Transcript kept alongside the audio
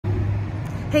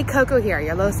Hey, Koko here,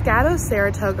 your Los Gatos,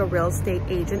 Saratoga real estate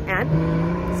agent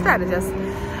and strategist.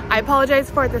 I apologize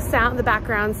for the sound, the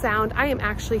background sound. I am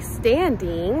actually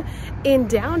standing in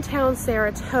downtown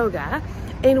Saratoga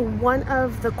in one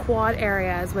of the quad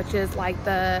areas, which is like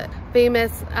the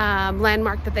famous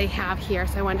landmark that they have here.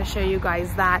 So I wanted to show you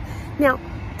guys that. Now,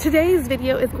 today's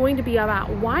video is going to be about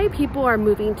why people are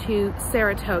moving to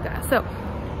Saratoga. So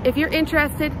if you're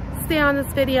interested, stay on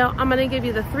this video. I'm gonna give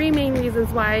you the 3 main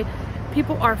reasons why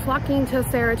people are flocking to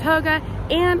Saratoga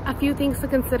and a few things to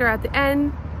consider at the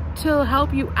end to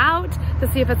help you out to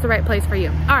see if it's the right place for you.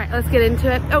 All right, let's get into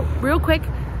it. Oh, real quick,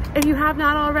 if you have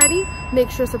not already, make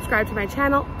sure to subscribe to my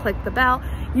channel, click the bell.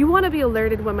 You want to be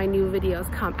alerted when my new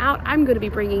videos come out. I'm going to be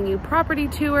bringing you property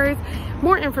tours,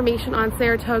 more information on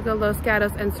Saratoga, Los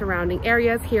Gatos, and surrounding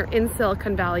areas here in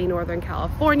Silicon Valley, Northern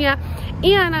California.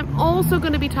 And I'm also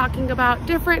going to be talking about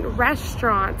different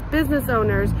restaurants, business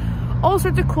owners, all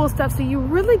sorts of cool stuff, so you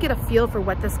really get a feel for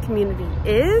what this community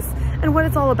is and what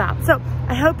it's all about. So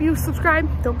I hope you subscribe,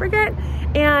 don't forget,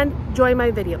 and enjoy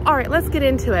my video. All right, let's get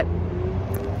into it.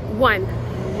 1,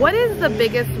 what is the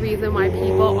biggest reason why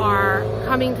people are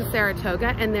coming to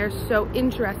Saratoga and they're so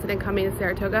interested in coming to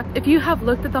Saratoga? If you have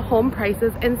looked at the home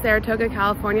prices in Saratoga,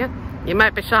 California, you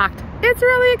might be shocked. It's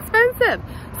really expensive.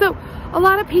 So a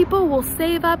lot of people will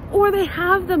save up, or they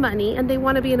have the money and they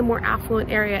want to be in a more affluent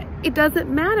area. It doesn't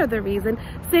matter the reason.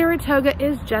 Saratoga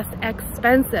is just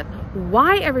expensive.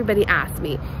 Why, everybody asks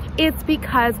me? It's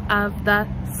because of the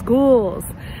schools.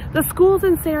 The schools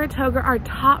in Saratoga are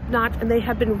top notch and they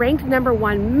have been ranked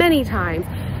 #1 many times.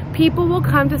 People will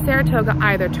come to Saratoga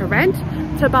either to rent,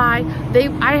 to buy.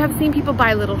 I have seen people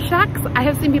buy little shacks. I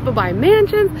have seen people buy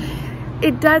mansions.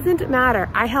 It doesn't matter.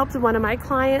 I helped one of my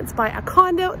clients buy a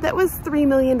condo that was $3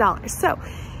 million. So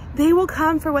they will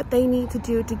come for what they need to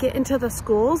do to get into the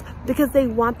schools because they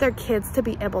want their kids to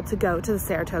be able to go to the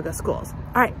Saratoga schools.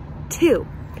 All right, 2,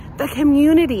 the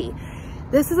community.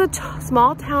 This is a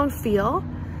small town feel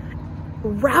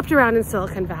wrapped around in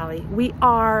Silicon Valley.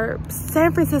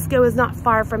 San Francisco is not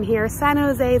far from here. San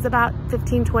Jose is about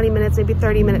 15, 20 minutes, maybe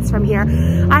 30 minutes from here.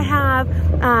 I have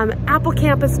Apple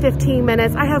Campus 15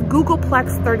 minutes. I have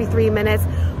Googleplex 33 minutes.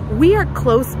 We are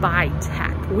close by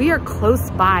tech. We are close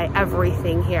by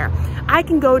everything here. I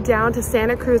can go down to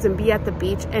Santa Cruz and be at the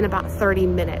beach in about 30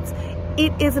 minutes.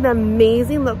 It is an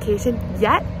amazing location,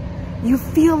 yet you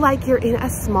feel like you're in a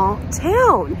small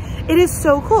town. It is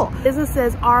so cool.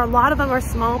 Businesses a lot of them are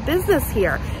small business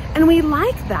here, and we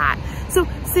like that. So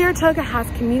Saratoga has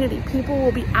community. People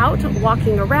will be out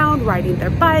walking around, riding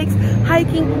their bikes,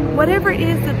 hiking, whatever it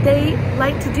is that they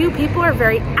like to do. People are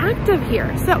very active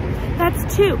here. So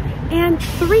that's 2. And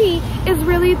 3 is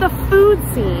really the food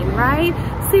scene, right?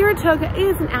 Saratoga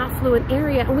is an affluent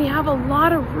area and we have a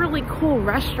lot of really cool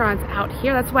restaurants out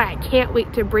here. That's why I can't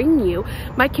wait to bring you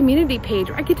my community page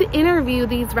where I get to interview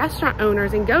these restaurant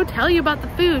owners and go tell you about the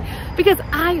food because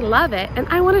I love it and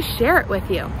I want to share it with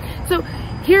you. So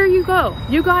here you go.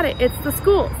 You got it. It's the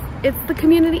schools. It's the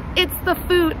community, it's the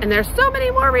food, and there's so many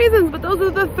more reasons, but those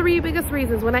are the 3 biggest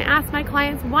reasons. When I ask my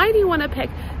clients, why do you want to pick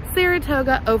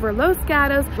Saratoga over Los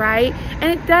Gatos, right?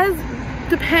 And it does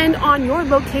depend on your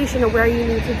location and where you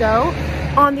need to go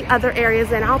on the other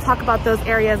areas, and I'll talk about those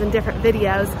areas in different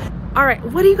videos. All right,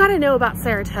 what do you got to know about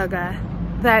Saratoga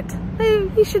that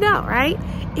you should know, right?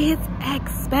 It's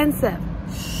expensive.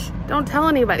 Shh, don't tell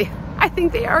anybody. I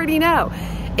think they already know.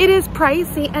 It is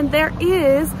pricey and there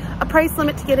is a price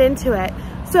limit to get into it.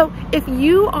 So if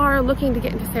you are looking to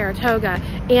get into Saratoga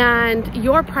and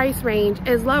your price range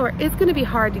is lower, it's going to be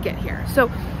hard to get here. So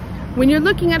when you're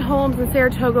looking at homes in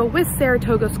Saratoga with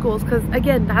Saratoga schools, because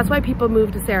again, that's why people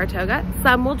move to Saratoga.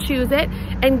 Some will choose it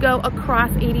and go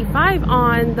across 85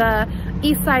 on the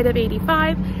east side of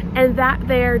 85, and that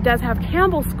there does have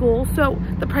Campbell School, so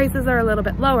the prices are a little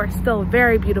bit lower. Still a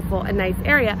very beautiful and nice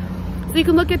area. So you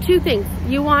can look at 2 things.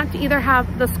 You want to either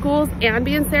have the schools and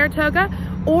be in Saratoga,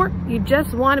 or you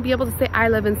just want to be able to say, I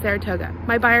live in Saratoga.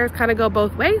 My buyers kind of go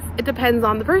both ways. It depends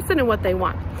on the person and what they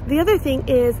want. The other thing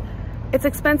is it's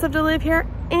expensive to live here,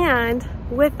 and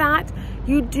with that,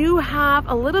 you do have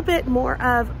a little bit more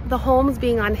of the homes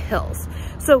being on hills.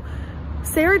 So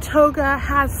Saratoga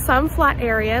has some flat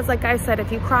areas. Like I said,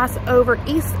 if you cross over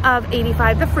east of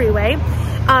 85, the freeway,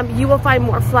 you will find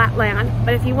more flat land.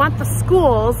 But if you want the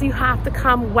schools, you have to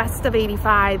come west of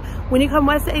 85. When you come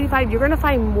west of 85, you're going to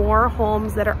find more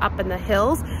homes that are up in the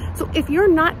hills. So if you're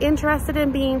not interested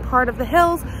in being part of the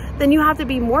hills, then you have to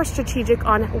be more strategic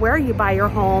on where you buy your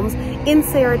homes in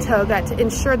Saratoga to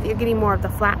ensure that you're getting more of the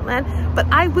flat land. But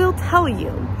I will tell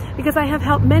you, because I have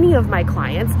helped many of my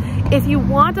clients, if you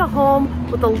want a home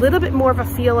with a little bit more of a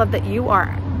feel of that you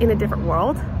are in a different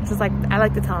world, which is like, I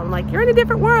like to tell them, like, you're in a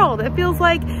different world. It feels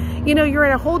like, you know, you're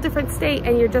in a whole different state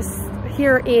and you're just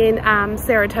here in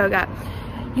Saratoga.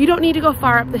 You don't need to go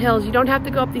far up the hills. You don't have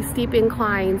to go up these steep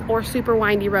inclines or super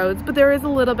windy roads, but there is a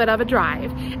little bit of a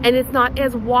drive, and it's not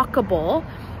as walkable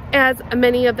as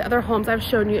many of the other homes I've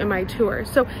shown you in my tour.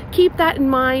 So keep that in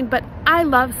mind. But I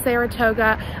love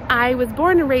Saratoga. I was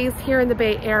born and raised here in the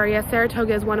Bay Area.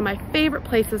 Saratoga is one of my favorite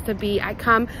places to be. I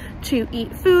come to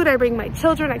eat food. I bring my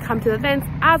children. I come to events.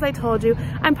 As I told you,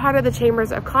 I'm part of the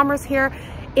Chambers of Commerce here.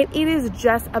 It is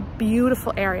just a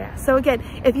beautiful area. So again,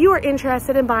 if you are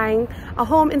interested in buying a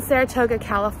home in Saratoga,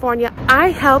 California, I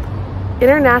help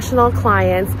international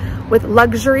clients with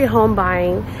luxury home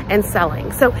buying and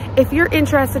selling. So if you're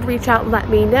interested, reach out and let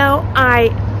me know. I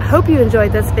hope you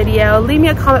enjoyed this video. Leave me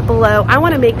a comment below. I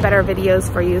want to make better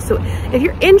videos for you. So if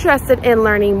you're interested in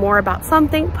learning more about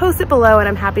something, post it below and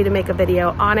I'm happy to make a video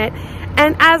on it.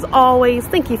 And as always,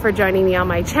 thank you for joining me on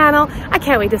my channel. I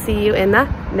can't wait to see you in the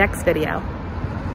next video.